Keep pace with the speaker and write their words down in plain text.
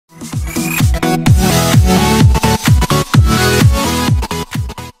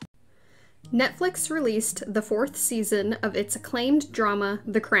Netflix released the 4th season of its acclaimed drama,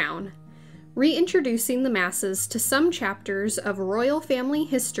 The Crown, reintroducing the masses to some chapters of royal family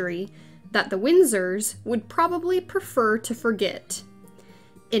history that the Windsors would probably prefer to forget.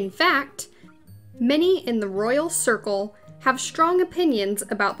 In fact, many in the royal circle have strong opinions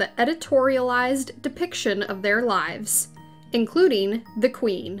about the editorialized depiction of their lives, including the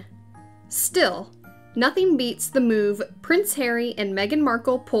Queen. Still, nothing beats the move Prince Harry and Meghan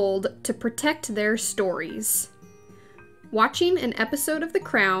Markle pulled to protect their stories. Watching an episode of The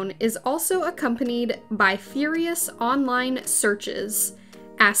Crown is also accompanied by furious online searches,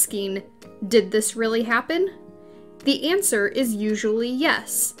 asking, "Did this really happen?" The answer is usually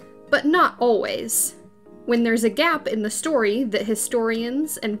yes, but not always. When there's a gap in the story that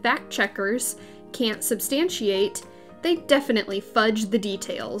historians and fact-checkers can't substantiate, they definitely fudge the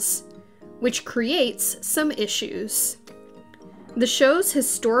details, which creates some issues. The show's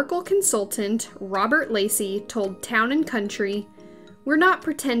historical consultant, Robert Lacey, told Town & Country, "We're not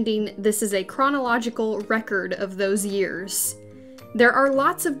pretending this is a chronological record of those years. There are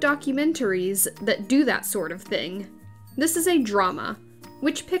lots of documentaries that do that sort of thing. This is a drama,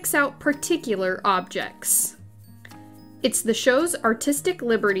 which picks out particular objects." It's the show's artistic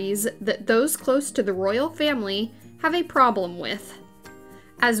liberties that those close to the royal family have a problem with.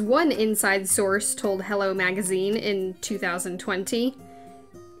 As one inside source told Hello Magazine in 2020,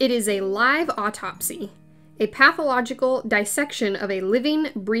 "It is a live autopsy, a pathological dissection of a living,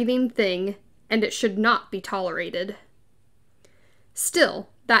 breathing thing, and it should not be tolerated." Still,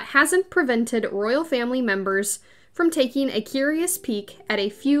 that hasn't prevented royal family members from taking a curious peek at a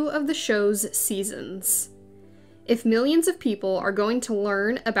few of the show's seasons. If millions of people are going to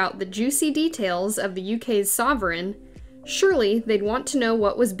learn about the juicy details of the UK's sovereign, surely they'd want to know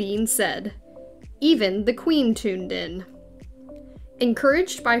what was being said. Even the Queen tuned in.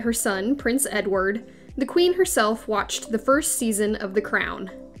 Encouraged by her son, Prince Edward, the Queen herself watched the first season of The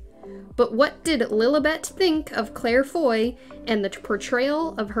Crown. But what did Lilibet think of Claire Foy and the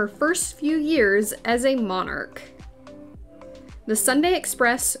portrayal of her first few years as a monarch? The Sunday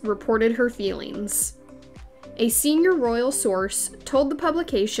Express reported her feelings. A senior royal source told the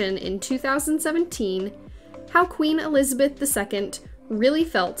publication in 2017 how Queen Elizabeth II really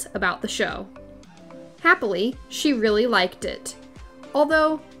felt about the show. Happily, she really liked it,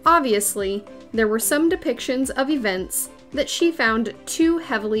 although, obviously, there were some depictions of events that she found too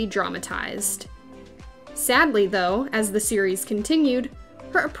heavily dramatized. Sadly, though, as the series continued,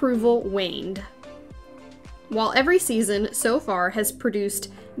 her approval waned. While every season so far has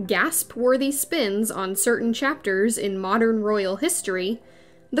produced gasp-worthy spins on certain chapters in modern royal history,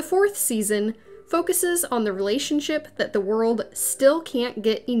 the 4th season focuses on the relationship that the world still can't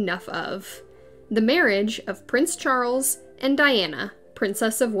get enough of: the marriage of Prince Charles and Diana,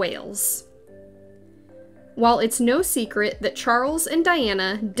 Princess of Wales. While it's no secret that Charles and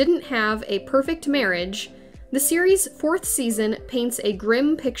Diana didn't have a perfect marriage, the series' 4th season paints a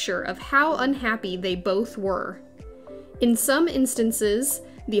grim picture of how unhappy they both were. In some instances,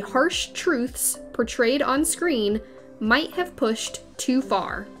 the harsh truths portrayed on screen might have pushed too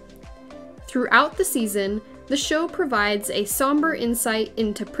far. Throughout the season, the show provides a somber insight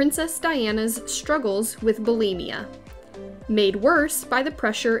into Princess Diana's struggles with bulimia, made worse by the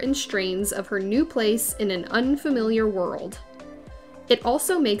pressure and strains of her new place in an unfamiliar world. It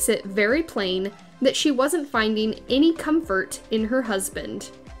also makes it very plain that she wasn't finding any comfort in her husband.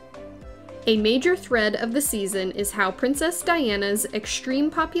 A major thread of the season is how Princess Diana's extreme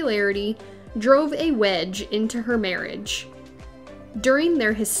popularity drove a wedge into her marriage. During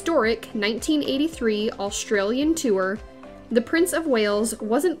their historic 1983 Australian tour, the Prince of Wales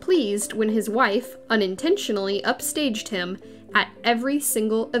wasn't pleased when his wife unintentionally upstaged him at every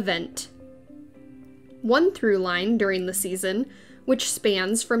single event. One through line during the season, which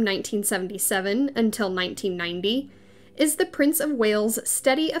spans from 1977 until 1990, is the Prince of Wales'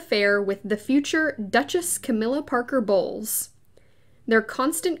 steady affair with the future Duchess Camilla Parker Bowles. Their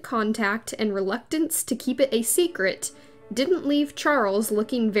constant contact and reluctance to keep it a secret didn't leave Charles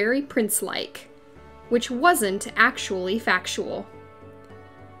looking very prince-like, which wasn't actually factual.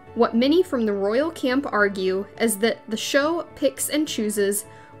 What many from the royal camp argue is that the show picks and chooses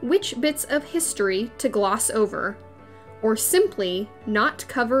which bits of history to gloss over, or simply not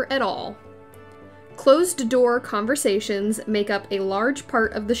cover at all. Closed-door conversations make up a large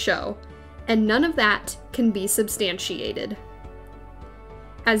part of the show, and none of that can be substantiated.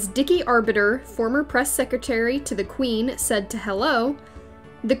 As Dickie Arbiter, former press secretary to the Queen, said to Hello,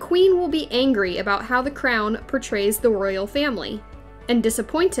 "The Queen will be angry about how The Crown portrays the royal family, and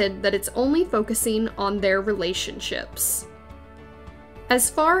disappointed that it's only focusing on their relationships." As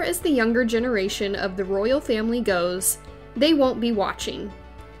far as the younger generation of the royal family goes, they won't be watching.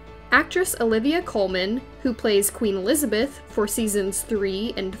 Actress Olivia Colman, who plays Queen Elizabeth for seasons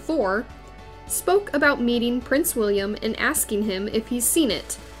 3 and 4, spoke about meeting Prince William and asking him if he's seen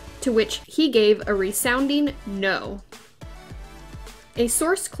it, to which he gave a resounding no. A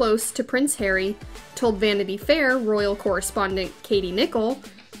source close to Prince Harry told Vanity Fair royal correspondent Katie Nicholl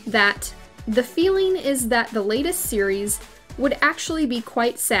that the feeling is that the latest series would actually be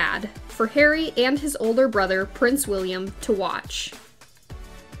quite sad for Harry and his older brother Prince William to watch.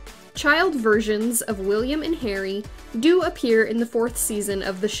 Child versions of William and Harry do appear in the 4th season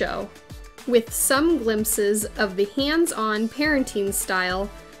of the show, with some glimpses of the hands-on parenting style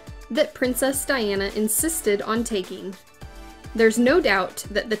that Princess Diana insisted on taking. There's no doubt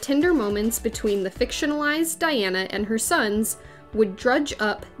that the tender moments between the fictionalized Diana and her sons would drudge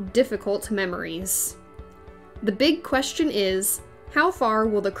up difficult memories. The big question is, how far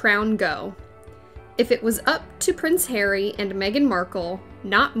will the crown go? If it was up to Prince Harry and Meghan Markle,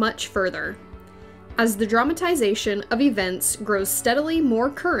 not much further. As the dramatization of events grows steadily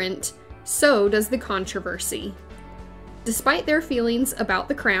more current, so does the controversy. Despite their feelings about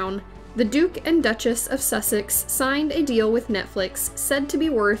the crown, the Duke and Duchess of Sussex signed a deal with Netflix said to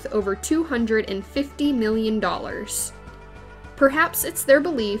be worth over $250 million. Perhaps it's their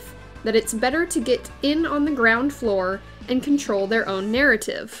belief that it's better to get in on the ground floor and control their own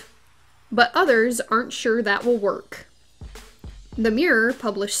narrative. But others aren't sure that will work. The Mirror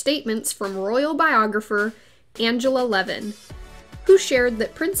published statements from royal biographer Angela Levin, who shared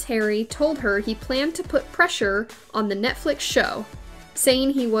that Prince Harry told her he planned to put pressure on the Netflix show, saying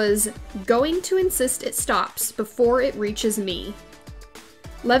he was going to insist it stops before it reaches me.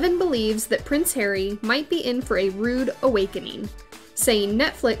 Levin believes that Prince Harry might be in for a rude awakening, saying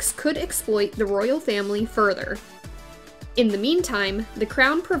Netflix could exploit the royal family further. In the meantime, The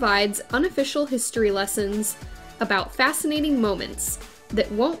Crown provides unofficial history lessons about fascinating moments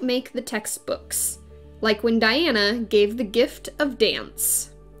that won't make the textbooks, like when Diana gave the gift of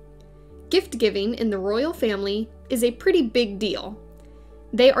dance. Gift giving in the royal family is a pretty big deal.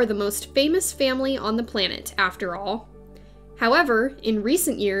 They are the most famous family on the planet, after all. However, in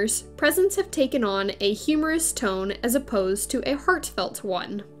recent years, presents have taken on a humorous tone as opposed to a heartfelt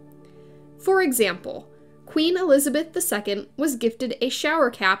one. For example, Queen Elizabeth II was gifted a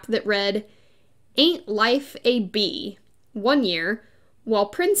shower cap that read, "Ain't life a bee?" one year, while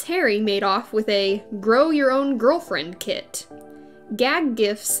Prince Harry made off with a "grow your own girlfriend" kit. Gag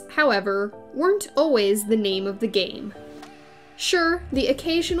gifts, however, weren't always the name of the game. Sure, the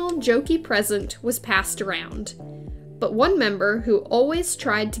occasional jokey present was passed around, but one member who always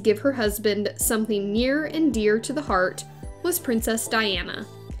tried to give her husband something near and dear to the heart was Princess Diana,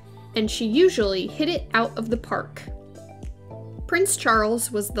 and she usually hit it out of the park. Prince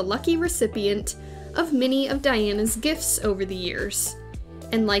Charles was the lucky recipient of many of Diana's gifts over the years,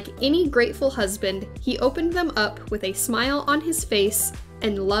 and like any grateful husband, he opened them up with a smile on his face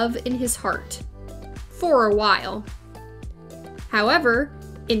and love in his heart. For a while. However,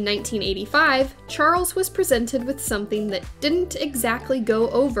 in 1985, Charles was presented with something that didn't exactly go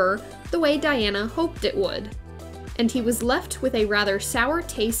over the way Diana hoped it would, and he was left with a rather sour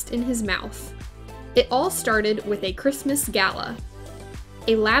taste in his mouth. It all started with a Christmas gala.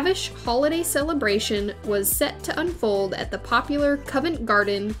 A lavish holiday celebration was set to unfold at the popular Covent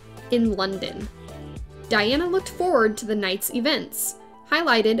Garden in London. Diana looked forward to the night's events,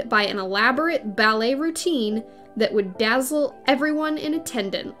 highlighted by an elaborate ballet routine that would dazzle everyone in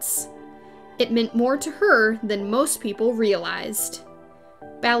attendance. It meant more to her than most people realized.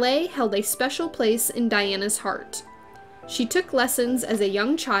 Ballet held a special place in Diana's heart. She took lessons as a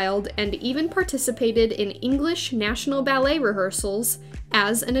young child and even participated in English national ballet rehearsals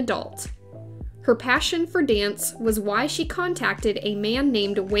as an adult. Her passion for dance was why she contacted a man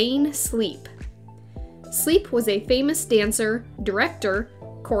named Wayne Sleep. Sleep was a famous dancer, director,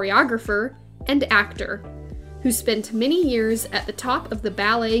 choreographer, and actor who spent many years at the top of the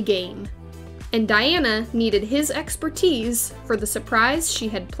ballet game, and Diana needed his expertise for the surprise she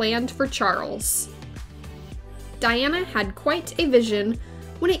had planned for Charles. Diana had quite a vision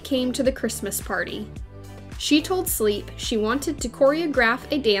when it came to the Christmas party. She told Sleep she wanted to choreograph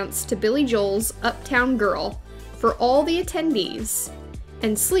a dance to Billy Joel's Uptown Girl for all the attendees,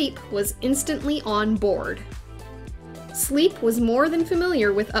 and Sleep was instantly on board. Sleep was more than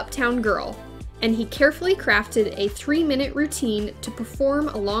familiar with Uptown Girl, and he carefully crafted a 3-minute routine to perform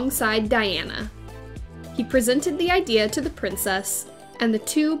alongside Diana. He presented the idea to the princess, and the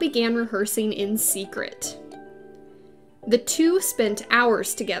two began rehearsing in secret. The two spent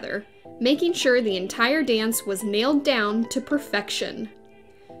hours together, making sure the entire dance was nailed down to perfection.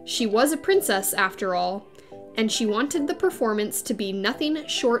 She was a princess after all, and she wanted the performance to be nothing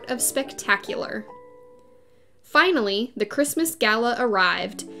short of spectacular. Finally, the Christmas gala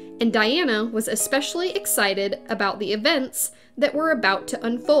arrived, and Diana was especially excited about the events that were about to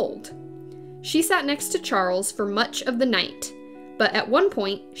unfold. She sat next to Charles for much of the night, but at one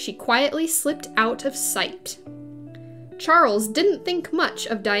point she quietly slipped out of sight. Charles didn't think much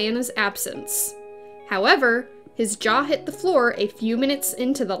of Diana's absence. However, his jaw hit the floor a few minutes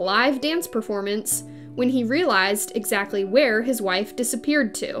into the live dance performance when he realized exactly where his wife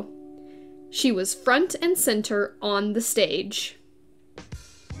disappeared to. She was front and center on the stage.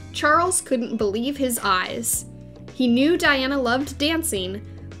 Charles couldn't believe his eyes. He knew Diana loved dancing,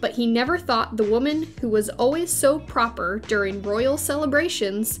 but he never thought the woman who was always so proper during royal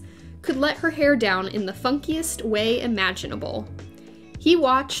celebrations could let her hair down in the funkiest way imaginable. He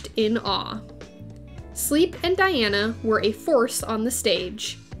watched in awe. Sleep and Diana were a force on the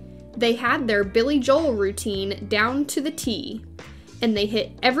stage. They had their Billy Joel routine down to the T, and they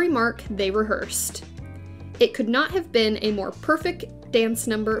hit every mark they rehearsed. It could not have been a more perfect dance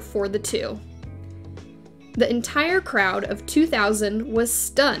number for the two. The entire crowd of 2,000 was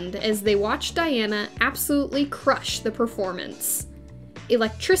stunned as they watched Diana absolutely crush the performance.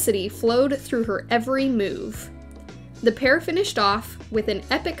 Electricity flowed through her every move. The pair finished off with an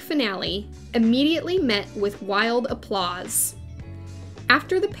epic finale, immediately met with wild applause.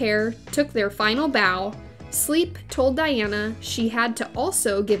 After the pair took their final bow, Sleep told Diana she had to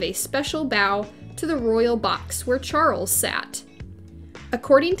also give a special bow to the royal box where Charles sat.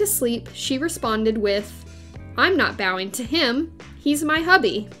 According to Sleep, she responded with, "I'm not bowing to him, he's my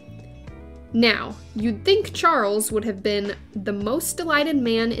hubby." Now, you'd think Charles would have been the most delighted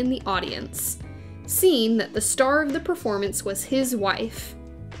man in the audience, seeing that the star of the performance was his wife.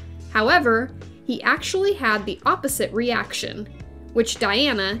 However, he actually had the opposite reaction, which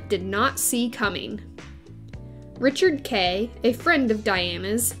Diana did not see coming. Richard Kay, a friend of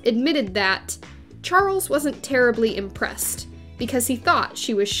Diana's, admitted that Charles wasn't terribly impressed because he thought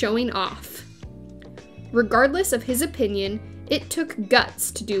she was showing off. Regardless of his opinion, it took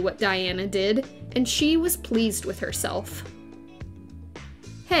guts to do what Diana did, and she was pleased with herself.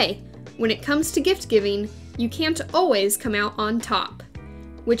 Hey, when it comes to gift giving, you can't always come out on top,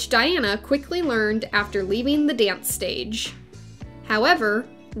 which Diana quickly learned after leaving the dance stage. However,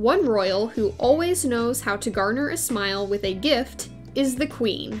 one royal who always knows how to garner a smile with a gift is the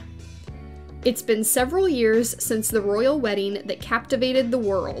Queen. It's been several years since the royal wedding that captivated the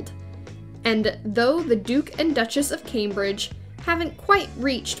world, and though the Duke and Duchess of Cambridge haven't quite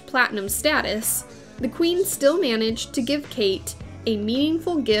reached platinum status, the Queen still managed to give Kate a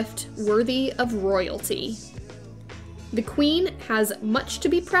meaningful gift worthy of royalty. The Queen has much to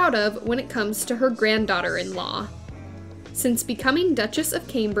be proud of when it comes to her granddaughter-in-law. Since becoming Duchess of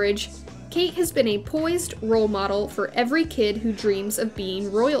Cambridge, Kate has been a poised role model for every kid who dreams of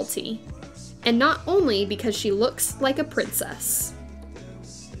being royalty, and not only because she looks like a princess.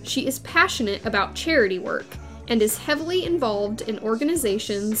 She is passionate about charity work and is heavily involved in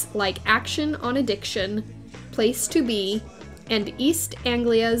organizations like Action on Addiction, Place to Be, and East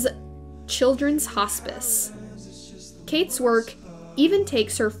Anglia's Children's Hospice. Kate's work even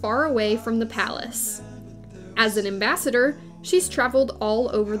takes her far away from the palace. As an ambassador, she's traveled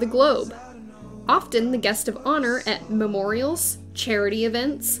all over the globe, often the guest of honor at memorials, charity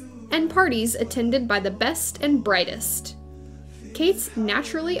events, and parties attended by the best and brightest. Kate's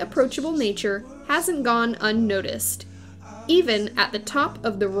naturally approachable nature hasn't gone unnoticed, even at the top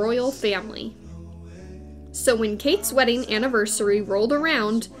of the royal family. So when Kate's wedding anniversary rolled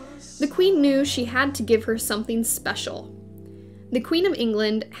around, the Queen knew she had to give her something special. The Queen of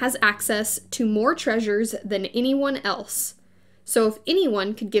England has access to more treasures than anyone else, so if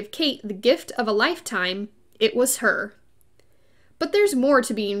anyone could give Kate the gift of a lifetime, it was her. But there's more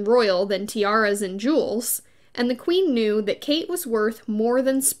to being royal than tiaras and jewels, and the Queen knew that Kate was worth more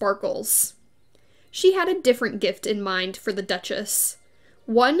than sparkles. She had a different gift in mind for the Duchess,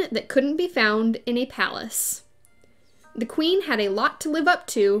 one that couldn't be found in a palace. The Queen had a lot to live up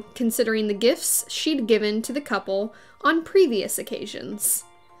to, considering the gifts she'd given to the couple on previous occasions.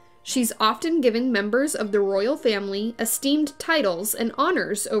 She's often given members of the royal family esteemed titles and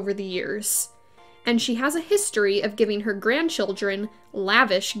honors over the years, and she has a history of giving her grandchildren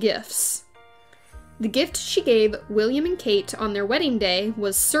lavish gifts. The gift she gave William and Kate on their wedding day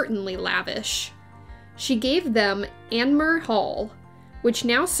was certainly lavish. She gave them Anmer Hall, which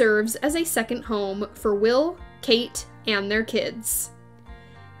now serves as a second home for Will, Kate, and their kids.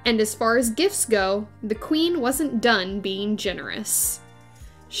 And as far as gifts go, the Queen wasn't done being generous.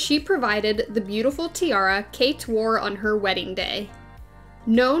 She provided the beautiful tiara Kate wore on her wedding day.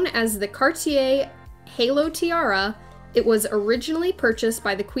 Known as the Cartier Halo Tiara, it was originally purchased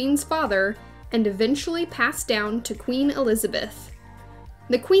by the Queen's father and eventually passed down to Queen Elizabeth.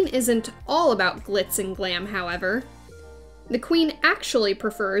 The Queen isn't all about glitz and glam, however. The Queen actually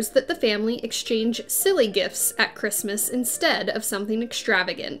prefers that the family exchange silly gifts at Christmas instead of something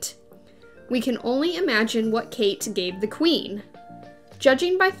extravagant. We can only imagine what Kate gave the Queen.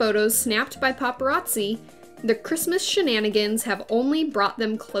 Judging by photos snapped by paparazzi, the Christmas shenanigans have only brought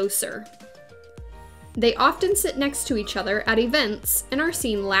them closer. They often sit next to each other at events and are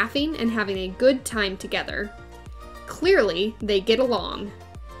seen laughing and having a good time together. Clearly, they get along.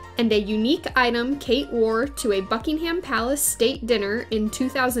 And a unique item Kate wore to a Buckingham Palace state dinner in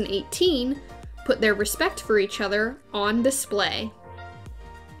 2018 put their respect for each other on display.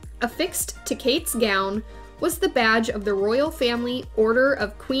 Affixed to Kate's gown was the badge of the royal family Order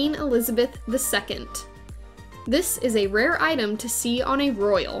of Queen Elizabeth II. This is a rare item to see on a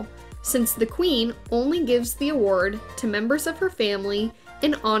royal, since the Queen only gives the award to members of her family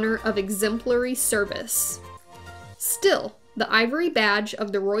in honor of exemplary service. Still, the ivory badge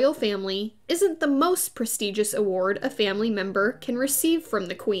of the royal family isn't the most prestigious award a family member can receive from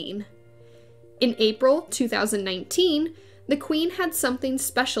the Queen. In April 2019, the Queen had something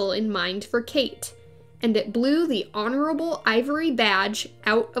special in mind for Kate, and it blew the honorable ivory badge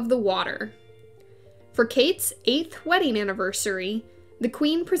out of the water. For Kate's 8th wedding anniversary, the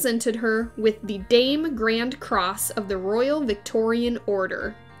Queen presented her with the Dame Grand Cross of the Royal Victorian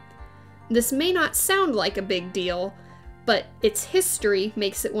Order. This may not sound like a big deal, but its history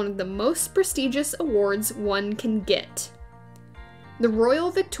makes it one of the most prestigious awards one can get. The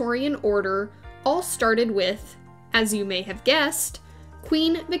Royal Victorian Order all started with, as you may have guessed,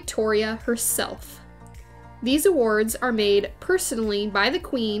 Queen Victoria herself. These awards are made personally by the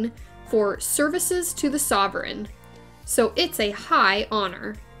Queen for services to the sovereign, so it's a high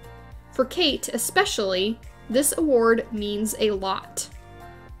honor. For Kate especially, this award means a lot.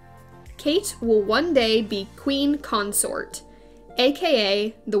 Kate will one day be Queen Consort,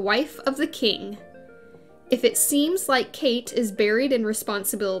 aka the wife of the King. If it seems like Kate is buried in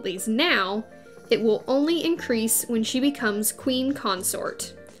responsibilities now, it will only increase when she becomes Queen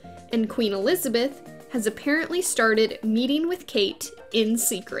Consort, and Queen Elizabeth has apparently started meeting with Kate in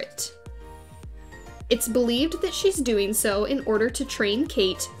secret. It's believed that she's doing so in order to train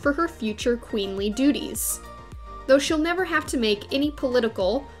Kate for her future queenly duties. Though she'll never have to make any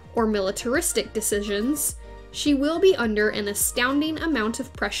political or militaristic decisions, she will be under an astounding amount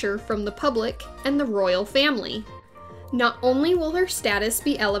of pressure from the public and the royal family. Not only will her status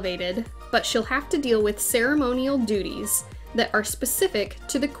be elevated, but she'll have to deal with ceremonial duties that are specific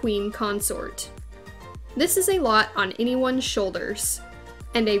to the Queen Consort. This is a lot on anyone's shoulders,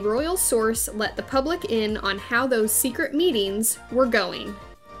 and a royal source let the public in on how those secret meetings were going.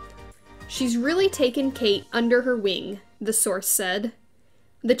 She's really taken Kate under her wing, the source said.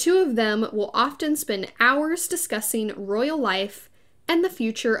 The two of them will often spend hours discussing royal life and the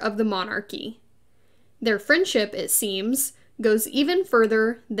future of the monarchy. Their friendship, it seems, goes even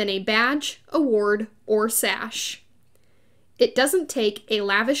further than a badge, award, or sash. It doesn't take a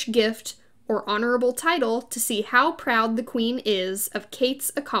lavish gift or honorable title to see how proud the Queen is of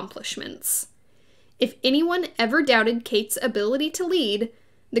Kate's accomplishments. If anyone ever doubted Kate's ability to lead,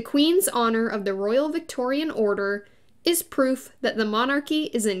 the Queen's honor of the Royal Victorian Order is proof that the monarchy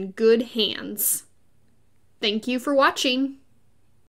is in good hands. Thank you for watching!